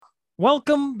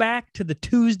Welcome back to the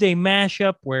Tuesday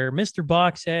mashup where Mr.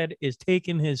 Boxhead is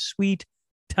taking his sweet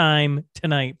time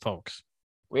tonight, folks.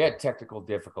 We had technical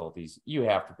difficulties. You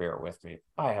have to bear with me.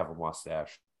 I have a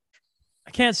mustache.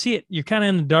 I can't see it. You're kind of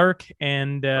in the dark,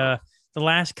 and the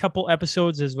last couple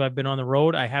episodes, as I've been on the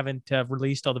road, I haven't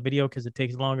released all the video because it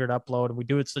takes longer to upload, and we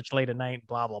do it such late at night.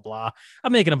 Blah blah blah.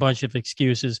 I'm making a bunch of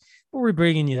excuses, but we're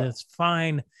bringing you this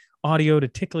fine audio to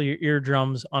tickle your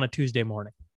eardrums on a Tuesday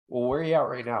morning. Well, where are you at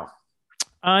right now?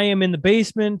 I am in the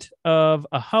basement of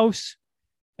a house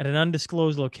at an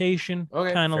undisclosed location,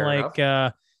 kind of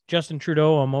like Justin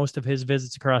Trudeau on most of his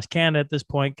visits across Canada at this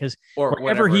point, because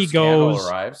wherever he goes,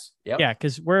 arrives. Yeah,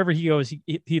 because wherever he goes,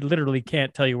 he literally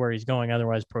can't tell you where he's going,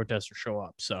 otherwise protesters show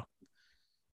up. So,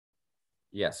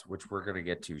 yes, which we're gonna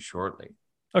get to shortly.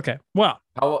 Okay, well,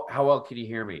 how well can you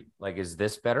hear me? Like, is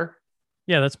this better?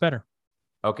 Yeah, that's better.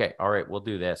 Okay, all right, we'll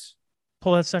do this.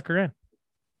 Pull that sucker in.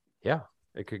 Yeah,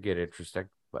 it could get interesting,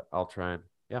 but I'll try and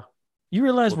You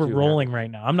realize we're rolling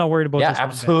right now. I'm not worried about this. Yeah,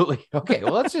 absolutely. Okay,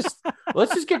 well let's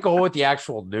just get going with the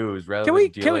actual news rather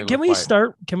can we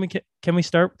start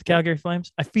with the Calgary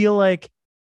Flames? I feel like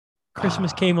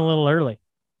Christmas came a little early,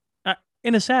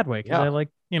 in a sad way, because I like,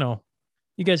 you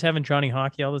guys having Johnny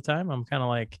hockey all the time. I'm kind of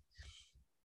like,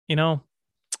 the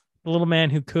little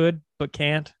man who could but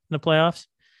can't in the playoffs.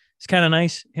 It's kind of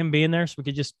nice him being there, so we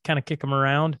could just kind of kick him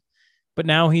around. But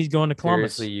now he's going to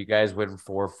Columbus. Seriously, you guys win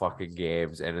 4 fucking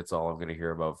games, and it's all I'm going to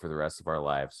hear about for the rest of our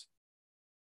lives.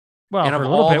 Well, and for of a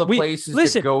little all bit, the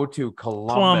places to go to,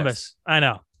 Columbus. I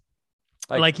know.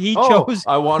 Like he chose.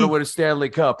 I want to win a Stanley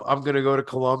Cup. I'm going to go to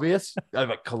Columbus.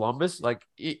 Columbus. Like,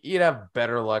 you'd have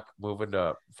better luck moving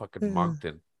to fucking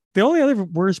Moncton. The only other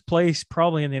worst place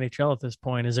probably in the NHL at this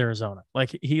point is Arizona.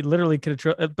 Like, he literally could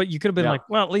have, but you could have been like,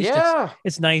 well, at least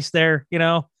it's nice there,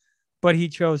 But he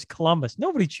chose Columbus.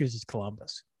 Nobody chooses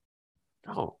Columbus.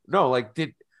 No. Like,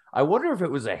 I wonder if it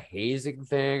was a hazing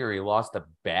thing, or he lost a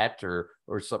bet, or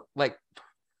something like,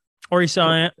 or he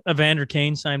saw Evander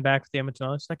Kane sign back with the Edmonton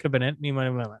Oilers. That could have been it. And he might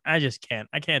have been like, I just can't.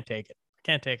 I can't take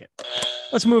it.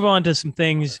 Let's move on to some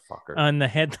things on the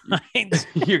headlines.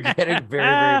 You're getting very,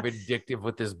 very vindictive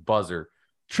with this buzzer.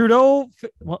 Trudeau.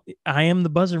 Well, I am the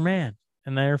buzzer man,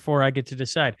 and therefore I get to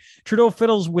decide. Trudeau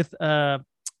fiddles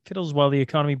while the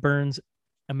economy burns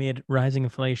amid rising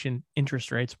inflation,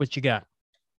 interest rates. What you got?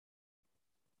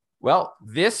 Well,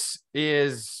 this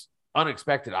is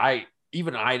unexpected. I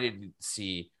didn't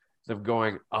see them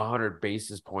going 100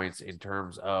 basis points in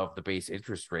terms of the base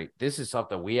interest rate. This is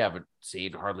something we haven't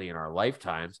seen hardly in our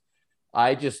lifetimes.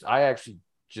 I actually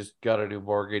just got a new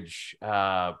mortgage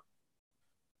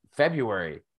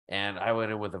February, and I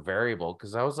went in with a variable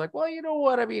because I was like, well, you know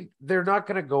what? I mean, they're not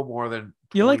going to go more than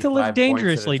you like to live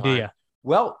dangerously, do you?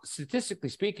 Well, statistically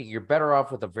speaking, you're better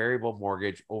off with a variable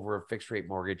mortgage over a fixed rate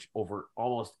mortgage over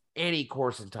almost any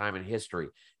course in time in history.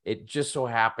 It just so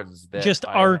happens that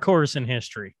our course in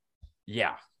history.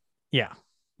 Yeah.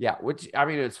 Which, I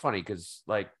mean, it's funny because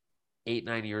like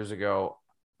 8-9 years ago,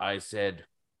 I said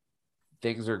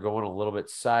things are going a little bit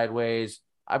sideways.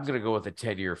 I'm going to go with a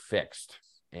 10-year fixed,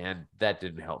 and that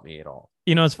didn't help me at all.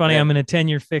 It's funny. I'm in a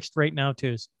 10-year fixed right now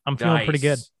too. So I'm feeling pretty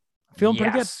good. Pretty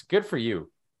good. Good for you.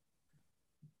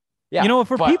 Yeah,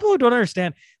 people who don't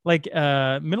understand, like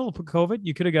middle of COVID,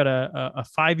 you could have got a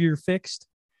 5-year fixed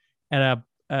at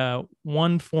a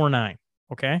 1.49.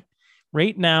 Okay,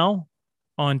 right now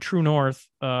on True North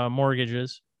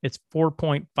mortgages, it's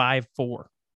 4.54 for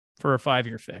a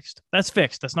 5-year fixed. That's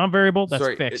fixed. That's not variable.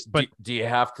 That's fixed. But do you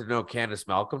have to know Candace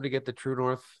Malcolm to get the True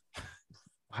North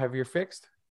 5-year fixed?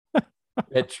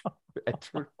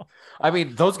 I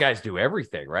mean, those guys do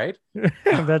everything, right?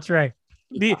 That's right.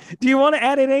 Do you want to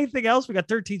add in anything else? We got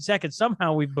 13 seconds.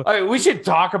 Somehow we should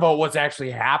talk about what's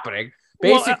actually happening.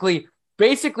 Basically,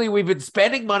 we've been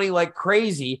spending money like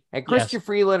crazy, and Christian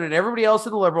Freeland and everybody else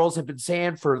in the Liberals have been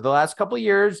saying for the last couple of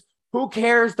years, who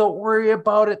cares? Don't worry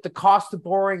about it. The cost of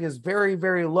borrowing is very,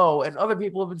 very low. And other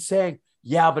people have been saying,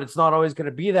 yeah, but it's not always going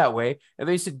to be that way. And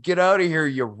they said, get out of here,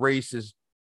 you racist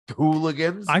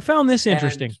hooligans. I found this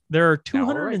interesting. There are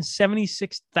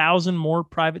 276,000 more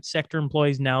private sector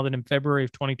employees now than in February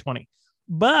of 2020.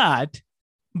 But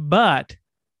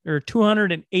there are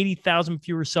 280,000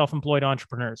 fewer self-employed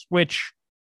entrepreneurs, which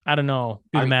I don't know.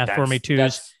 Do the math for me too.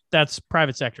 That's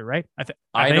private sector, right?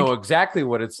 I know exactly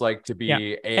what it's like to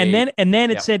be and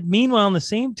then it said, meanwhile, in the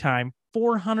same time,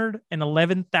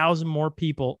 411,000 more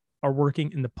people are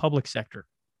working in the public sector.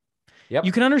 Yep.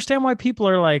 You can understand why people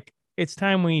are like, it's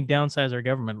time we downsize our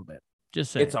government a bit.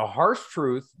 Just saying. It's a harsh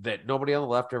truth that nobody on the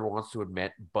left ever wants to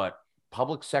admit, but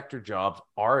public sector jobs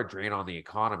are a drain on the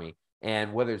economy.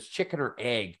 And whether it's chicken or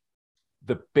egg,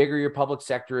 the bigger your public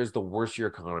sector is, the worse your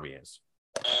economy is.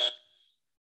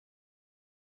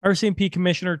 RCMP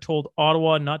commissioner told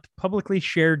Ottawa not to publicly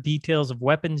share details of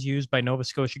weapons used by Nova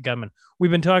Scotia gunmen. We've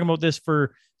been talking about this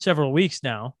for several weeks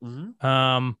now.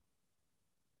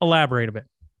 Elaborate a bit.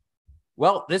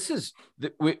 Well,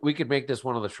 we could make this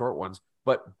one of the short ones,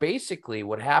 but basically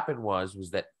what happened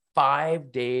was that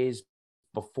 5 days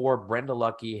before Brenda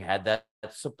Lucki had that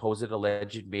supposed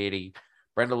alleged meeting,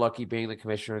 Brenda Lucki being the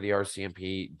commissioner of the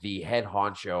RCMP, the head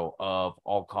honcho of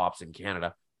all cops in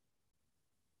Canada,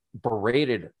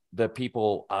 berated the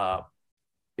people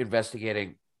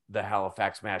investigating the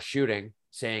Halifax mass shooting,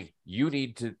 saying you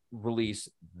need to release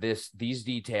these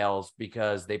details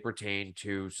because they pertain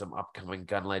to some upcoming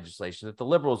gun legislation that the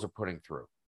Liberals are putting through.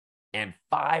 And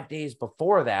 5 days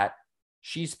before that,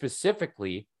 she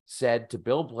specifically said to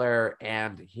Bill Blair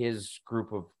and his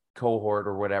group of cohort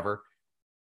or whatever,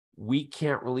 we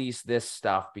can't release this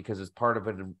stuff because it's part of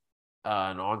an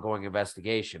ongoing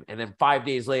investigation. And then 5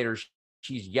 days later,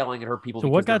 she's yelling at her people. So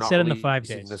what got said in the 5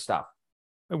 days? The stuff.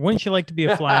 Wouldn't you like to be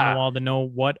a fly on the wall to know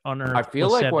what on earth? I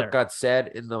feel like what got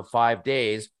said in the 5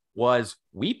 days was,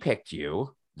 we picked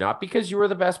you not because you were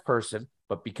the best person,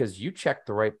 but because you checked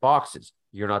the right boxes.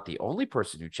 You're not the only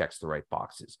person who checks the right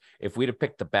boxes. If we'd have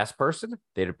picked the best person,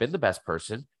 they'd have been the best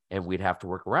person, and we'd have to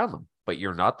work around them. But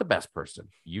you're not the best person.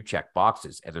 You check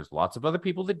boxes, and there's lots of other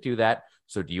people that do that.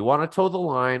 So do you want to toe the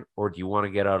line, or do you want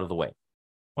to get out of the way?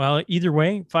 Well, either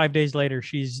way, 5 days later,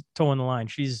 she's towing the line.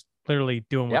 She's clearly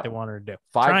doing what they want her to do.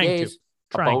 5 days,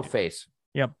 about face.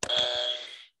 Yep.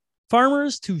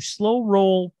 Farmers to slow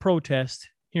roll protest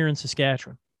here in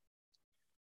Saskatchewan.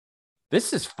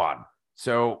 This is fun.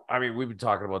 So, I mean, we've been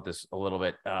talking about this a little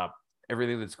bit.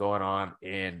 Everything that's going on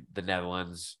in the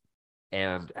Netherlands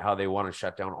and how they want to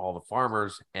shut down all the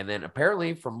farmers. And then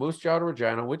apparently from Moose Jaw to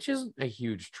Regina, which isn't a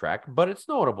huge trek, but it's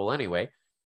notable anyway,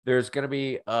 there's going to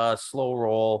be a slow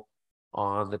roll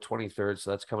on the 23rd.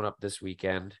 So that's coming up this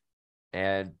weekend.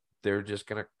 And they're just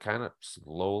going to kind of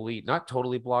slowly, not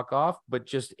totally block off, but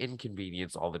just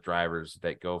inconvenience all the drivers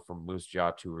that go from Moose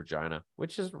Jaw to Regina,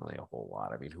 which isn't really a whole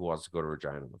lot. I mean, who wants to go to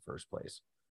Regina in the first place?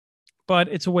 But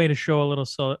it's a way to show a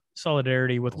little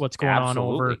solidarity with what's going on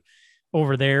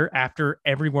over there after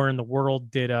everywhere in the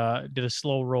world did a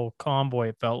slow roll convoy,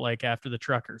 it felt like, after the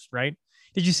truckers, right?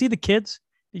 Did you see the kids?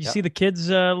 Did you see the kids'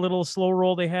 little slow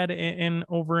roll they had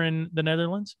over in the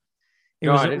Netherlands? It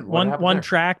was one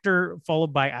tractor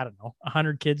followed by, I don't know,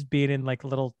 100 kids being in like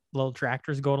little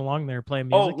tractors going along there playing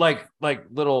music. Oh, like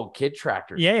little kid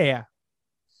tractors. Yeah.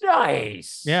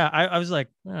 Nice. Yeah, I was like,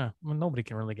 well, nobody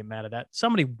can really get mad at that.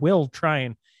 Somebody will try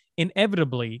and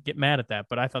inevitably get mad at that,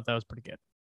 but I thought that was pretty good.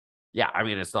 Yeah, I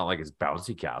mean, it's not like it's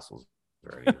bouncy castles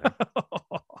or anything.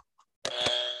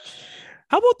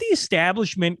 How about the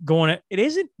establishment going?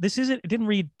 It didn't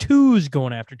read twos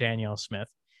going after Danielle Smith.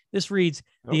 This reads,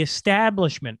 the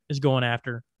establishment is going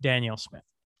after Danielle Smith.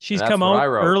 She's come out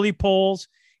early polls.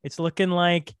 It's looking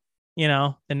like,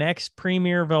 the next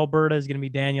premier of Alberta is going to be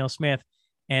Danielle Smith.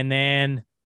 And then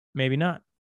maybe not.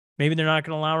 Maybe they're not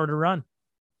going to allow her to run.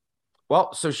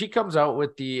 Well, so she comes out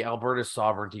with the Alberta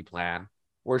Sovereignty Plan,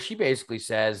 where she basically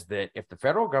says that if the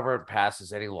federal government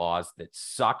passes any laws that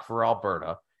suck for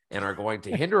Alberta and are going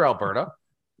to hinder Alberta,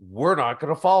 we're not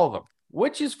going to follow them,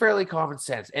 which is fairly common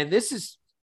sense. And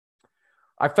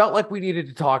I felt like we needed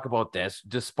to talk about this,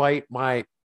 despite my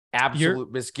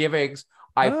absolute misgivings.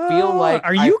 I feel like...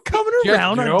 Are you coming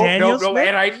around on Danielle Smith?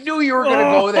 And I knew you were going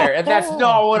to go there. And that's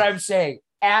not what I'm saying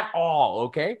at all,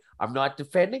 okay? I'm not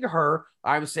defending her.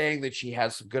 I'm saying that she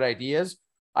has some good ideas.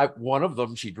 One of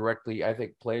them, she directly, I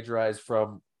think, plagiarized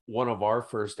from one of our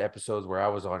first episodes where I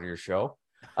was on your show.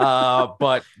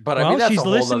 But I mean, that's she's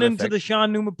listening to the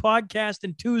Sean Newman podcast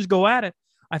and twos go at it.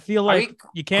 I feel like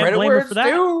you can't blame her for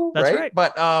that. That's right.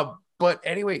 But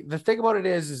anyway, the thing about it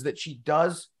is that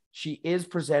she is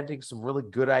presenting some really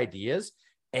good ideas.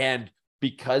 And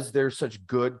because they're such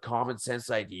good common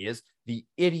sense ideas, the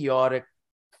idiotic,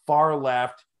 far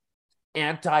left,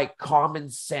 anti-common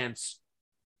sense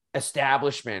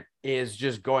establishment is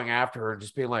just going after her and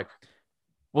just being like,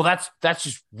 well, that's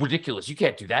just ridiculous. You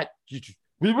can't do that.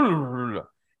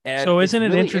 And so isn't it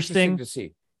really interesting to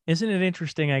see? Isn't it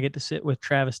interesting? I get to sit with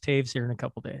Travis Taves here in a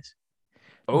couple days.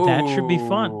 That should be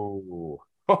fun.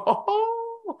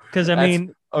 Because I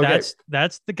mean, that's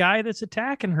the guy that's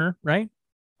attacking her, right?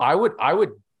 I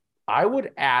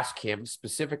would ask him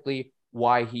specifically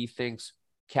why he thinks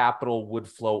capital would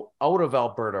flow out of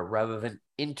Alberta rather than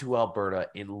into Alberta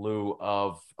in lieu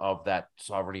of that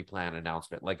sovereignty plan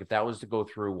announcement. Like if that was to go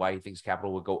through, why he thinks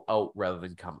capital would go out rather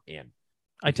than come in.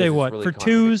 I tell you what, really for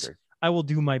twos, I will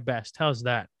do my best. How's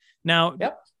that? Now,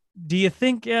 Do you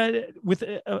think with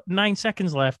 9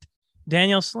 seconds left,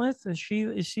 Danielle Smith is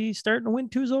she starting to win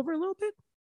twos over a little bit?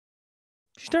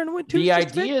 She's starting to win twos. The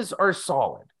ideas are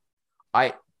solid.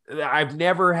 I've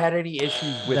never had any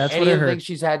issues with any of the things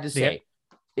she's had to say.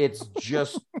 Yeah. It's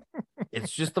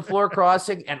just the floor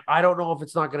crossing, and I don't know if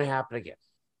it's not going to happen again.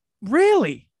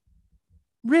 Really?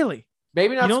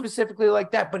 Maybe not specifically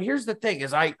like that, but here's the thing: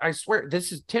 is I swear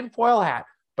this is tinfoil hat,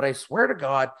 but I swear to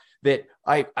God that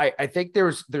I think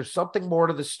there's something more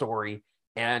to the story,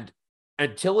 and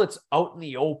until it's out in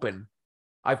the open,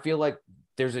 I feel like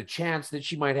there's a chance that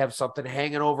she might have something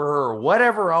hanging over her or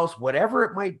whatever else, whatever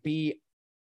it might be.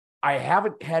 I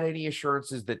haven't had any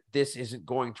assurances that this isn't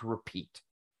going to repeat.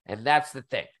 And that's the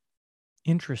thing.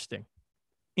 Interesting.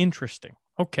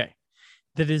 Okay.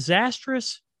 The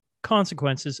disastrous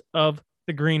consequences of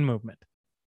the green movement.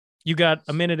 You got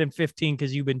a minute and 15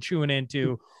 because you've been chewing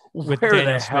into with where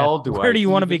the hell do Where do you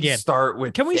want to begin? Start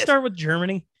with Can we start with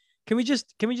Germany? Can we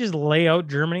just lay out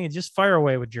Germany and just fire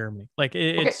away with Germany? Like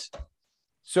it's okay.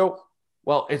 So,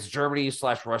 well, it's Germany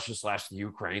 / Russia /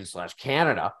 Ukraine /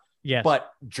 Canada. Yes. But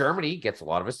Germany gets a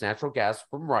lot of its natural gas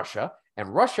from Russia,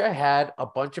 and Russia had a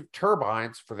bunch of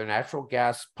turbines for their natural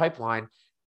gas pipeline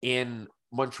in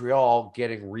Montreal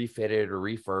getting refitted or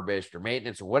refurbished or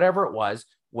maintenance or whatever it was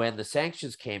when the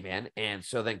sanctions came in. And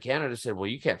so then Canada said, well,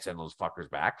 you can't send those fuckers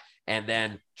back. And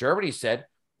then Germany said,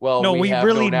 well, no, we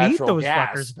really need those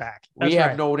gas. Fuckers back. We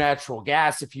have no natural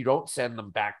gas if you don't send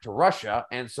them back to Russia.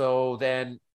 And so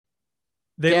then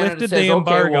they Canada lifted says, the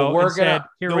embargo. Okay, well, and said,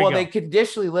 Here we go. They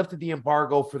conditionally lifted the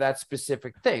embargo for that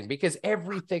specific thing because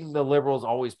everything the Liberals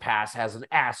always pass has an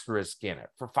asterisk in it,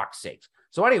 for fuck's sakes.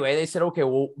 So anyway, they said, okay,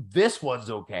 well, this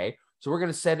one's okay. So we're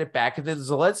going to send it back. And then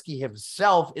Zelensky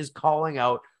himself is calling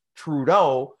out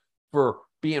Trudeau for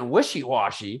being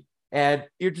wishy-washy. And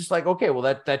you're just like, okay, well,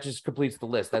 that just completes the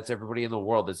list. That's everybody in the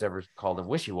world that's ever called him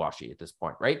wishy-washy at this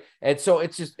point, right? And so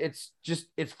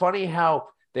it's funny how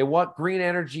they want green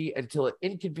energy until it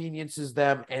inconveniences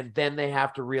them, and then they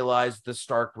have to realize the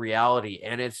stark reality.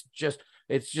 And it's just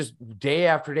day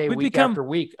after day, week after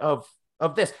week of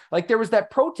this. Like there was that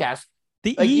protest.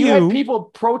 The EU, you had people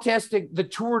protesting the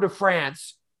Tour de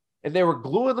France, and they were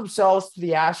gluing themselves to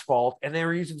the asphalt, and they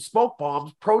were using smoke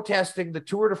bombs protesting the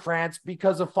Tour de France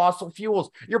because of fossil fuels.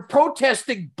 You're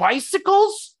protesting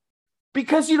bicycles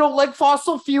because you don't like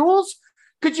fossil fuels?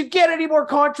 Could you get any more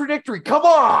contradictory? Come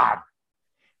on.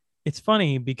 It's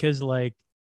funny because, like,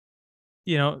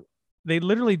 you know, they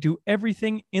literally do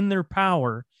everything in their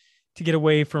power to get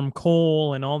away from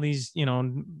coal and all these, you know,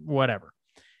 whatever,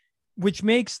 which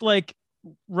makes like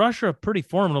Russia pretty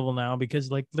formidable now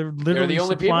because like they're literally the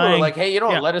only people who are like, hey,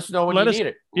 let us know when you need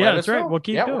it. Yeah, that's right. We'll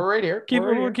keep going. We're right here.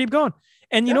 We'll keep going.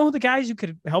 And you know the guys who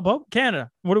could help out?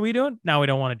 Canada. What are we doing? Now we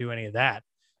don't want to do any of that.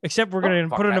 Except we're going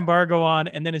to put an embargo on,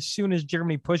 and then as soon as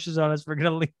Germany pushes on us, we're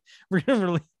going to leave. We're going to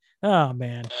release. Oh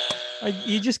man,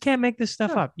 you just can't make this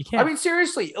stuff up. You can't. I mean,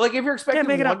 seriously, like if you're expecting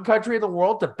one country in the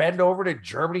world to bend over to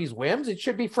Germany's whims, it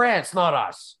should be France, not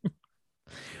us.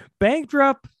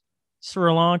 Bankrupt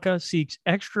Sri Lanka seeks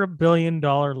extra $1 billion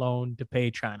loan to pay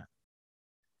China.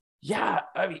 Yeah,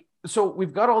 I mean, so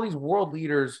we've got all these world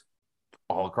leaders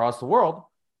all across the world.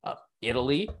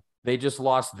 Italy, they just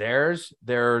lost theirs.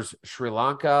 There's Sri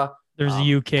Lanka. There's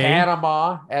the UK.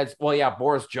 Panama as well. Yeah,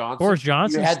 Boris Johnson. Boris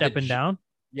Johnson stepping down.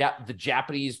 Yeah, the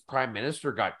Japanese prime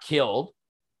minister got killed.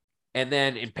 And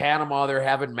then in Panama, they're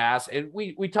having mass. And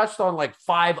we touched on like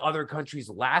 5 other countries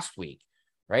last week,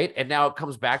 right? And now it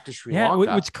comes back to Sri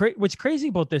Lanka. What's crazy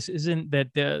about this isn't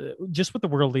that just with the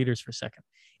world leaders for a second,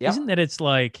 isn't that it's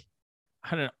like, I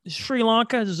don't know, Sri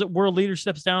Lanka as a world leader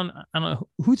steps down. I don't know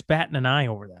who's batting an eye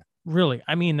over that. Really,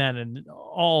 I mean that in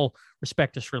all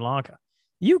respect to Sri Lanka.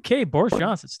 UK, Boris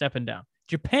Johnson stepping down.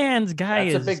 Japan's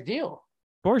guy That's a big deal.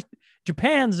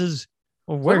 Japan's is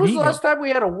when was the last time we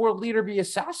had a world leader be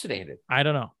assassinated? I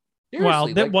don't know.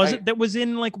 Seriously, well, that was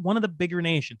in like one of the bigger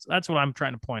nations. That's what I'm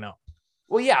trying to point out.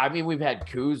 Well, yeah, I mean, we've had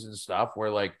coups and stuff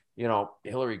where like, you know,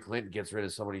 Hillary Clinton gets rid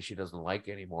of somebody she doesn't like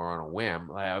anymore on a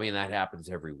whim. I mean, that happens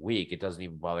every week. It doesn't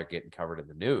even bother getting covered in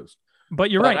the news.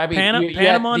 But you're right. I mean,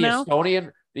 Panama now.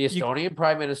 The Estonian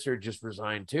prime minister just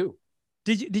resigned too.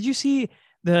 Did you see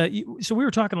so we were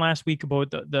talking last week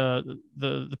about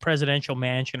the presidential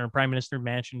mansion or prime minister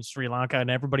mansion in Sri Lanka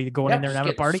and everybody going in there and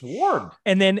having a party. Swarmed.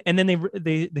 And then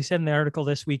they said in the article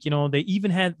this week, you know, they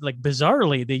even had like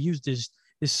bizarrely they used his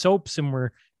soaps and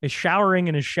were showering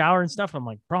in his shower and stuff. I'm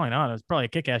like, probably not. It was probably a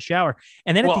kick-ass shower.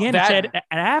 And then at the end it said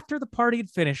after the party had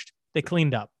finished, they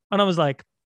cleaned up. And I was like,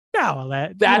 Yeah, well,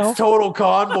 that's total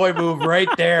convoy move right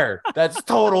there. That's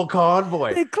total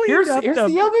convoy. Here's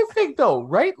the other thing, though,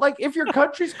 right? Like, if your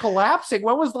country's collapsing,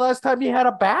 when was the last time you had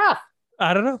a bath?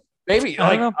 I don't know. Maybe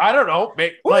I don't know.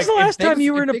 When was the last time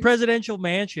you were in a presidential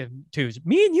mansion, too?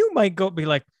 Me and you might be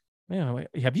like, man,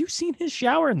 have you seen his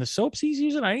shower and the soaps he's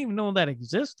using? I didn't even know that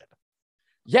existed.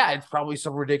 Yeah, it's probably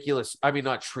some ridiculous. I mean,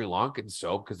 not Sri Lankan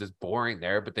soap because it's boring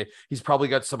there, but he's probably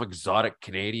got some exotic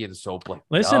Canadian soap. Like,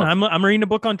 listen, I'm reading a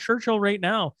book on Churchill right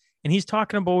now, and he's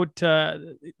talking about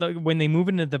when they move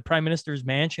into the prime minister's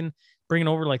mansion, bringing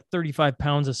over like 35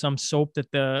 pounds of some soap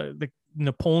that the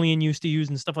Napoleon used to use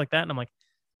and stuff like that. And I'm like,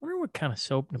 I wonder what kind of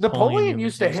soap Napoleon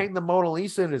used to hang the Mona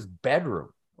Lisa in his bedroom.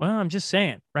 Well, I'm just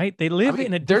saying, right? They live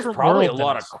in a different world. There's probably a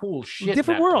lot of cool shit different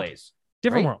in that world. place.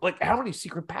 Different world. Like, how many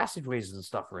secret passageways and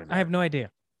stuff are in there? I have no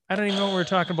idea. I don't even know what we're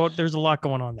talking about. There's a lot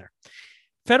going on there.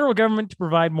 Federal government to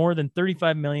provide more than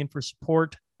 $35 million for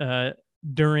support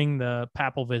during the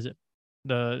papal visit.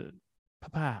 So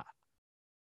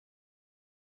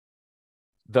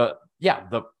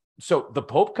the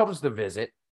Pope comes to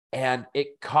visit, and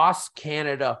it costs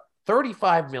Canada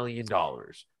 $35 million,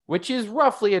 which is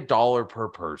roughly $1 per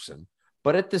person.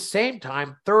 But at the same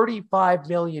time, $35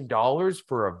 million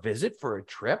for a visit, for a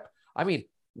trip. I mean,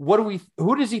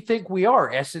 who does he think we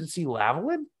are? SNC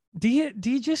Lavalin? Do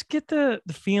you just get the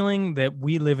feeling that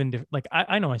we live in different, like,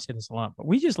 I know I say this a lot, but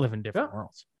we just live in different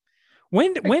worlds.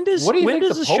 When does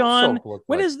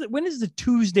the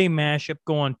Tuesday mashup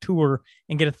go on tour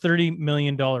and get a $30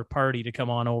 million party to come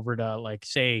on over to, like,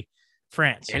 say,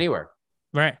 France? Anywhere.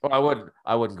 Right. Well,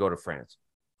 I wouldn't go to France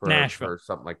for Nashville or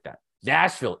something like that.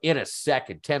 Nashville in a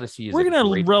second. Tennessee is. We're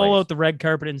gonna roll out the red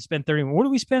carpet and spend 30. What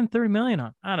do we spend $30 million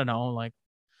on? I don't know. Like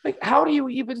how do you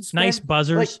even spend nice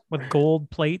buzzers with gold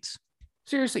plates?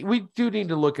 Seriously, we do need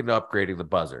to look into upgrading the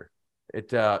buzzer.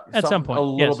 It at some point a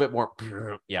little bit more.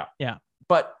 Yeah.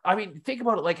 But I mean, think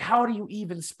about it. Like, how do you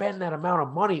even spend that amount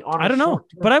of money on? I don't know,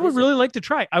 but I would really like to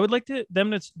try. I would like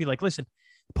them to be like, listen,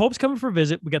 Pope's coming for a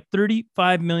visit. We got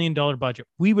 $35 million budget.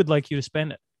 We would like you to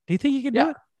spend it. Do you think you could do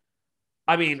it?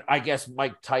 I mean, I guess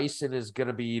Mike Tyson is going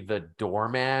to be the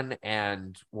doorman,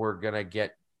 and we're going to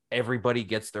get everybody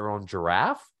gets their own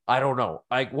giraffe. I don't know.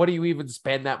 Like, what do you even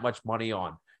spend that much money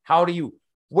on?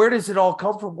 Where does it all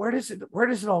come from? Where does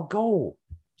it all go?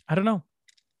 I don't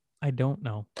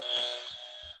know.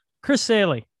 Chris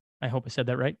Saley. I hope I said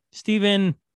that right.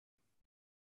 Stephen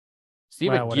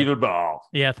Guilbeault.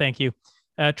 Yeah, thank you.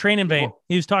 Train in vain.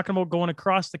 He was talking about going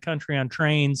across the country on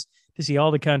trains to see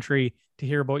all the country, to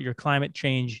hear about your climate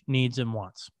change needs and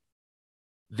wants.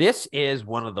 This is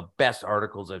one of the best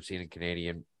articles I've seen in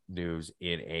Canadian news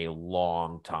in a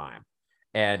long time.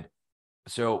 And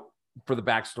so for the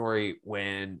backstory,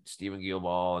 when Stephen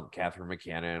Guilbeault and Catherine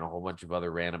McKenna and a whole bunch of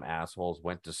other random assholes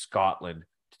went to Scotland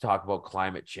to talk about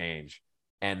climate change,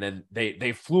 and then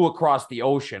they flew across the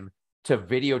ocean to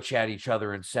video chat each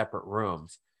other in separate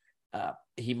rooms,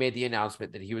 he made the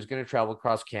announcement that he was going to travel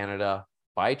across Canada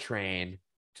by train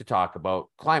to talk about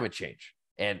climate change.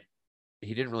 And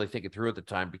he didn't really think it through at the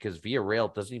time, because Via Rail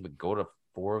doesn't even go to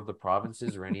 4 of the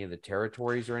provinces or any of the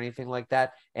territories or anything like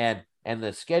that. And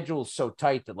the schedule is so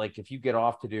tight that, like, if you get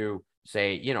off to do,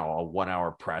 say, a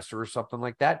 1-hour presser or something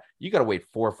like that, you got to wait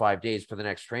 4 or 5 days for the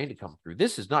next train to come through.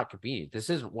 This is not convenient. This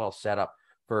isn't well set up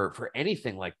for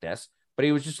anything like this. But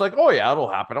he was just like, oh yeah,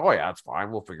 it'll happen. Oh yeah, it's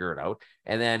fine. We'll figure it out.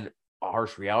 And then a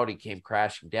harsh reality came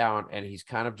crashing down, and he's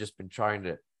kind of just been trying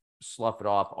to slough it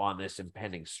off on this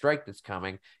impending strike that's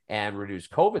coming and reduce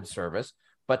COVID service.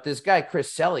 But this guy,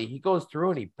 Chris Saley, he goes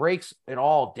through and he breaks it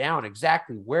all down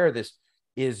exactly where this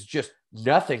is just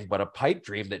nothing but a pipe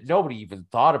dream that nobody even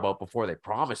thought about before they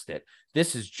promised it.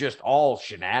 This is just all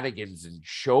shenanigans and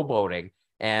showboating,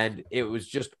 and it was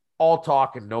just all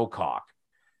talk and no cock.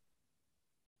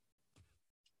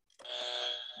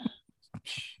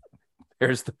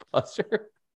 There's the buzzer.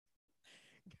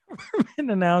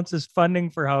 Government announces funding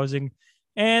for housing,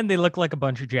 and they look like a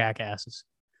bunch of jackasses.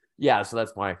 Yeah, so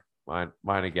that's mine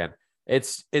again.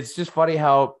 It's just funny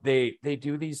how they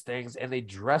do these things and they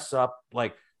dress up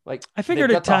like I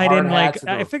figured it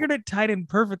tied in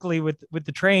perfectly with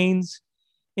the trains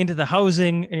into the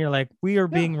housing, and you're like, we are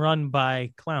being run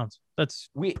by clowns. That's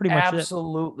pretty much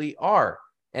absolutely are.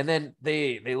 And then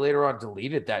they later on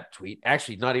deleted that tweet.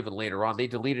 Actually, not even later on. They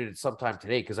deleted it sometime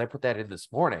today, because I put that in this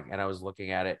morning and I was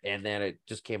looking at it, and then it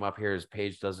just came up here. His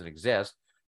page doesn't exist.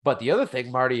 But the other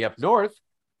thing, Marty up north,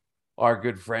 our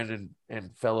good friend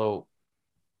and fellow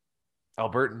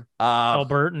Albertan.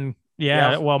 Albertan.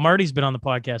 Yeah. Well, Marty's been on the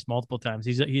podcast multiple times.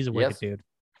 He's a wicked dude.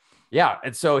 Yeah.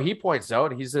 And so he points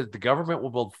out, he said the government will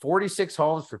build 46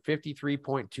 homes for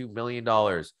 $53.2 million.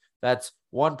 That's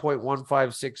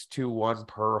 1.15621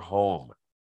 per home.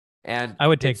 And I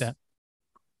would take that.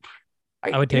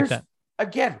 I would take that.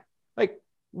 Again, like,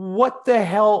 what the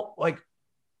hell? Like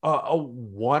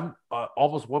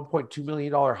almost $1.2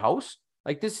 million house.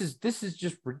 Like, this is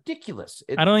just ridiculous.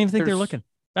 I don't even think they're looking.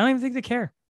 I don't even think they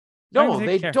care. No,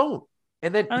 they don't.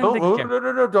 And then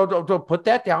no, don't put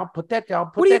that down. Put that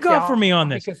down. What do you got for me on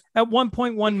this? At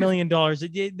 $1.1 million,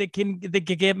 they can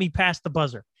get me past the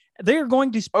buzzer. They are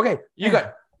going to. Okay, you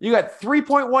got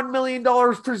 $3.1 million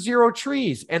for zero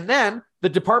trees, and then the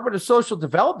Department of Social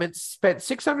Development spent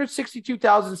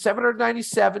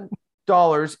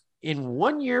 $662,797 in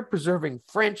 1 year preserving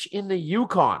French in the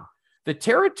Yukon. The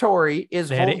territory is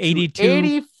home to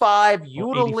 85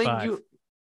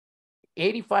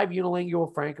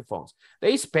 unilingual francophones.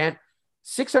 They spent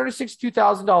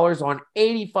 $662,000 on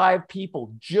 85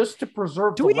 people just to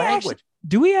preserve the language.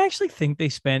 Do we actually think they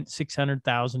spent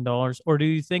 $600,000, or do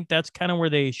you think that's kind of where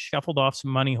they shuffled off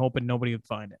some money hoping nobody would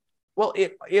find it? Well,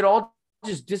 it all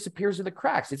just disappears in the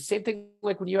cracks. It's the same thing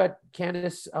like when you had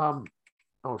Candace, from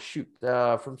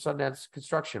Sundance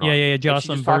Construction. Yeah,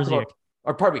 Jocelyn Berziak.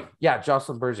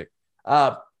 Jocelyn Berziak.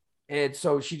 And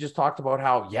so she just talked about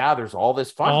how, there's all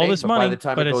this funding, but money, by the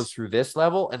time it goes through this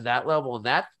level and that level and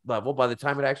that level, by the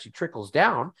time it actually trickles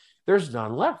down, there's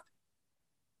none left.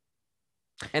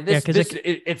 And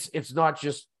it's not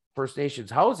just First Nations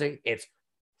housing; it's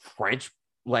French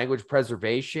language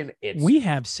preservation. We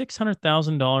have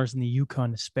 $600,000 in the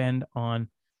Yukon to spend on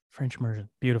French immersion.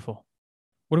 Beautiful.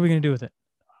 What are we going to do with it?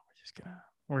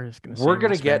 We're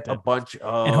going to get a bunch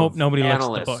of and hope nobody looks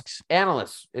at the books.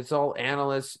 Analysts. It's all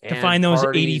analysts to find those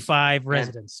 85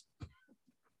 residents.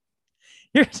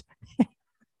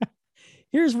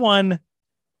 Here's one.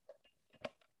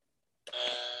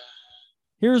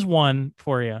 Here's one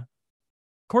for you.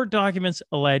 Court documents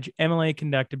allege MLA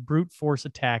conducted brute force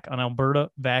attack on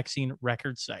Alberta vaccine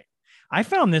record site. I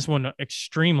found this one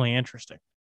extremely interesting.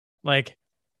 Like,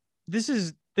 this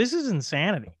is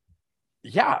insanity.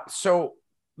 Yeah. So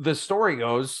the story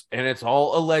goes, and it's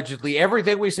all allegedly.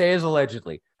 Everything we say is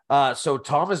allegedly. So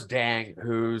Thomas Dang,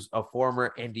 who's a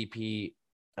former NDP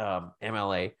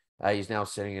MLA, he's now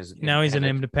sitting as he's an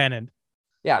independent.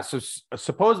 Yeah. So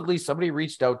supposedly somebody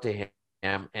reached out to him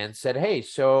and said, hey,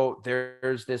 so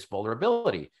there's this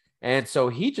vulnerability. And so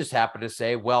he just happened to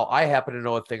say, well, I happen to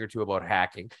know a thing or two about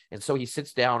hacking. And so he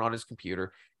sits down on his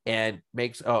computer and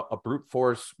makes a brute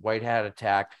force white hat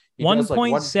attack.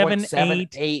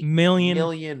 1.78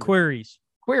 million queries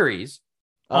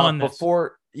on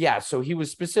before. Yeah. So he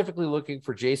was specifically looking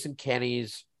for Jason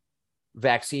Kenney's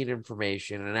vaccine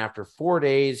information. And after 4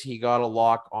 days, he got a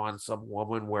lock on some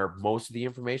woman where most of the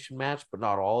information matched, but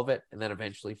not all of it. And then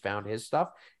eventually found his stuff.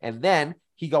 And then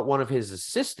he got one of his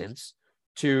assistants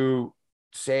to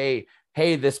say,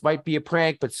 hey, this might be a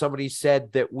prank, but somebody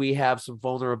said that we have some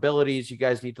vulnerabilities. You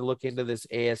guys need to look into this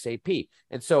ASAP.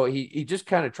 And so he just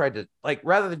kind of tried to, like,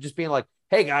 rather than just being like,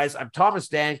 hey guys, I'm Thomas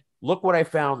Dang. Look what I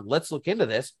found. Let's look into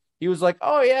this. He was like,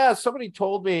 oh yeah, somebody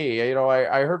told me,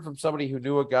 I heard from somebody who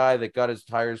knew a guy that got his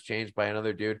tires changed by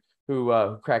another dude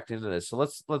who cracked into this. So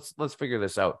let's figure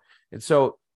this out. And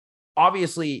so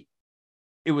obviously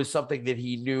it was something that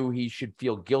he knew he should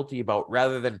feel guilty about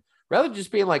rather than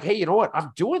just being like, hey, you know what?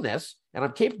 I'm doing this and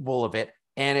I'm capable of it.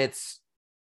 And it's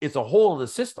a hole in the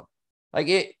system.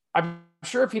 Like I'm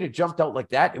sure if he'd have jumped out like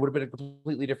that, it would have been a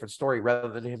completely different story rather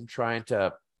than him trying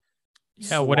to,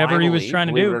 whatever he was trying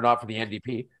to do, it or not, for the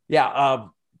NDP. Yeah.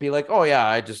 Be like, oh yeah,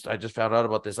 I just found out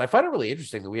about this. I find it really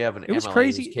interesting that we have an MLA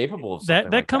crazy who's capable of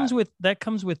something that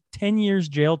comes with 10 years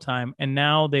jail time. And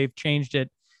now they've changed it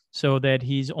so that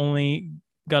he's only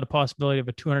got a possibility of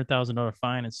a $200,000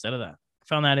 fine instead of that. I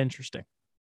found that interesting.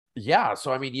 Yeah.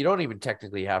 So, I mean, you don't even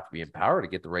technically have to be in power to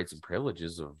get the rights and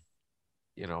privileges of,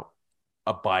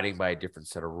 abiding by a different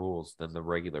set of rules than the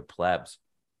regular plebs.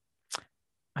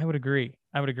 I would agree.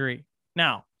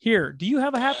 Now, here, do you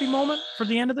have a happy moment for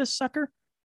the end of this sucker?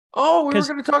 Oh, we were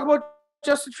going to talk about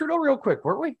Justin Trudeau real quick,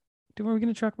 weren't we? Were we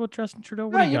going to talk about Justin Trudeau?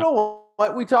 Yeah, you know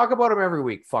what? We talk about him every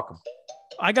week. Fuck him.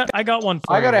 I got one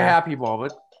for you. I got a happy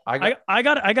moment. I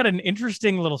got an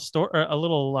interesting little story, a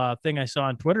little thing I saw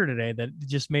on Twitter today that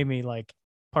just made me like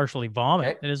partially vomit.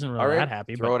 Okay. It isn't really that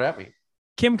happy. Throw it at me.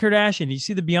 Kim Kardashian. Do you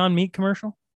see the Beyond Meat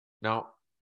commercial? No.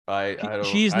 I don't.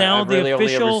 She's now the really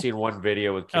official. Only ever seen one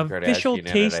video with Kim Kardashian. Official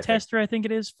taste tester, I think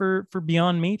it is for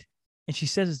Beyond Meat, and she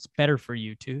says it's better for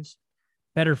you, Twos.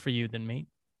 Better for you than meat.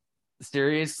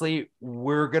 Seriously,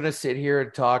 we're gonna sit here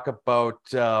and talk about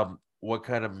what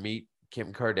kind of meat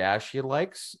Kim Kardashian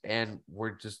likes, and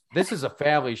this is a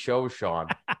family show, Sean.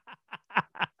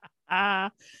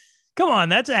 Come on,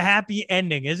 that's a happy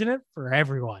ending, isn't it, for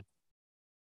everyone?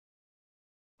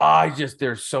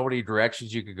 There's so many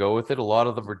directions you could go with it. A lot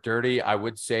of them are dirty. I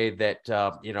would say that,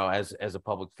 as a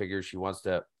public figure,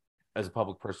 as a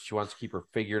public person, she wants to keep her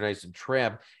figure nice and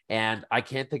trim. And I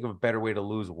can't think of a better way to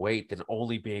lose weight than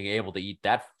only being able to eat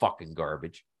that fucking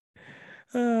garbage.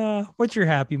 What's your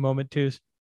happy moment, Twos?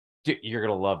 Dude, you're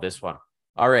going to love this one.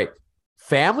 All right.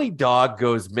 Family dog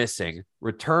goes missing,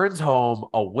 returns home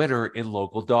a winner in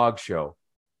local dog show.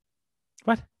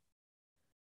 What?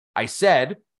 I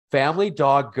said, family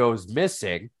dog goes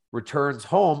missing, returns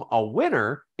home a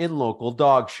winner in local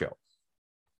dog show.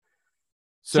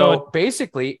 So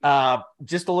basically,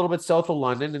 just a little bit south of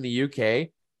London in the UK,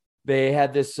 they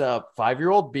had this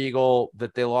 5-year-old beagle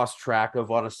that they lost track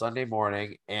of on a Sunday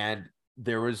morning. And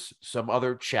there was some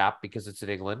other chap, because it's in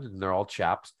England and they're all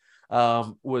chaps,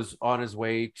 was on his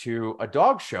way to a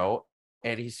dog show.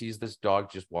 And he sees this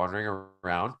dog just wandering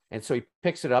around. And so he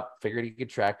picks it up, figured he could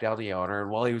track down the owner.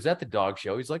 And while he was at the dog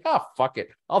show, he's like, oh, fuck it.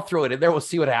 I'll throw it in there. We'll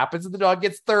see what happens. And the dog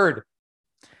gets third.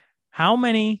 How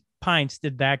many pints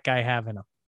did that guy have in him?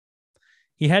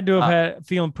 He had to have had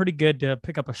feeling pretty good to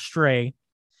pick up a stray.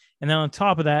 And then on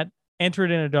top of that, enter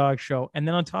it in a dog show. And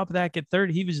then on top of that, get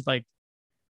third. He was like,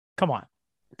 come on.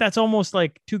 That's almost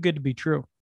like too good to be true.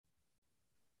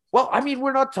 Well, I mean,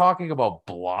 we're not talking about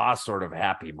blah sort of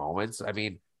happy moments. I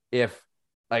mean,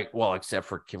 except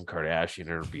for Kim Kardashian and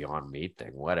her Beyond Meat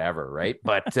thing, whatever, right?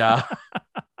 But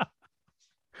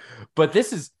but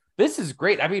this is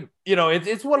great. I mean,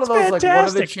 it's one of those fantastic. Like, what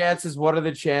are the chances? What are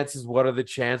the chances? What are the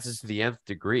chances to the nth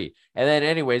degree? And then,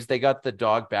 anyways, they got the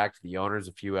dog back to the owners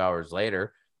a few hours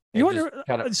later. You wonder,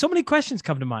 so many questions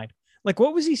come to mind. Like,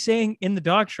 what was he saying in the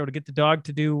dog show to get the dog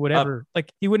to do whatever?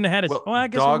 Like, he wouldn't have had his. Well, I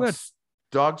guess he would.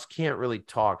 Dogs can't really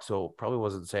talk, so probably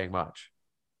wasn't saying much.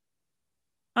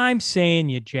 I'm saying,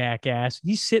 you jackass.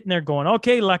 He's sitting there going,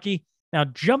 okay, Lucky, now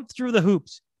jump through the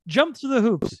hoops. Jump through the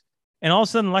hoops. And all of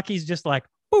a sudden, Lucky's just like,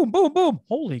 boom, boom, boom.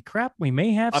 Holy crap, we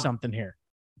may have something here.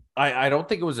 I don't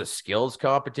think it was a skills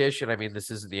competition. I mean,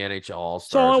 this isn't the NHL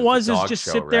All-Stars. So all it was is just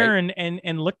sit there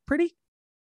and look pretty?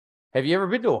 Have you ever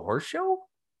been to a horse show?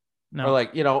 No.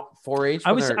 Or 4-H.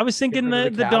 I was thinking the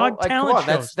dog talent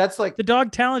shows. That's like the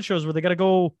dog talent shows where they got to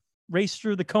go race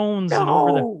through the cones and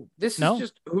over the. This is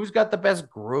just who's got the best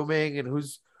grooming and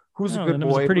who's a good boy.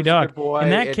 Was a pretty dog. In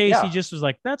that case, he just was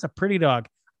like, "That's a pretty dog.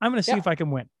 I'm going to see if I can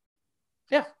win."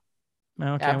 Yeah.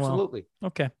 Okay. Absolutely. Well,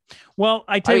 okay. Well,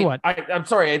 I tell you what. I'm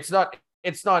sorry. It's not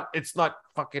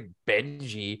fucking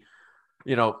Benji,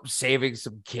 saving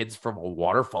some kids from a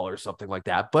waterfall or something like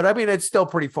that. But I mean, it's still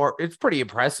it's pretty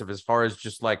impressive as far as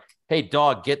just like, hey,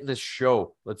 dog, get in this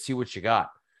show. Let's see what you got.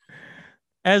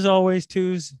 As always,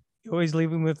 Twos, you always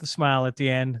leave him with a smile at the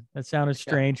end. That sounded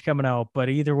strange coming out, but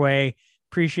either way,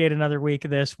 appreciate another week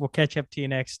of this. We'll catch up to you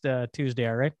next Tuesday.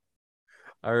 All right.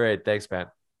 All right. Thanks, man.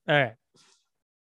 All right.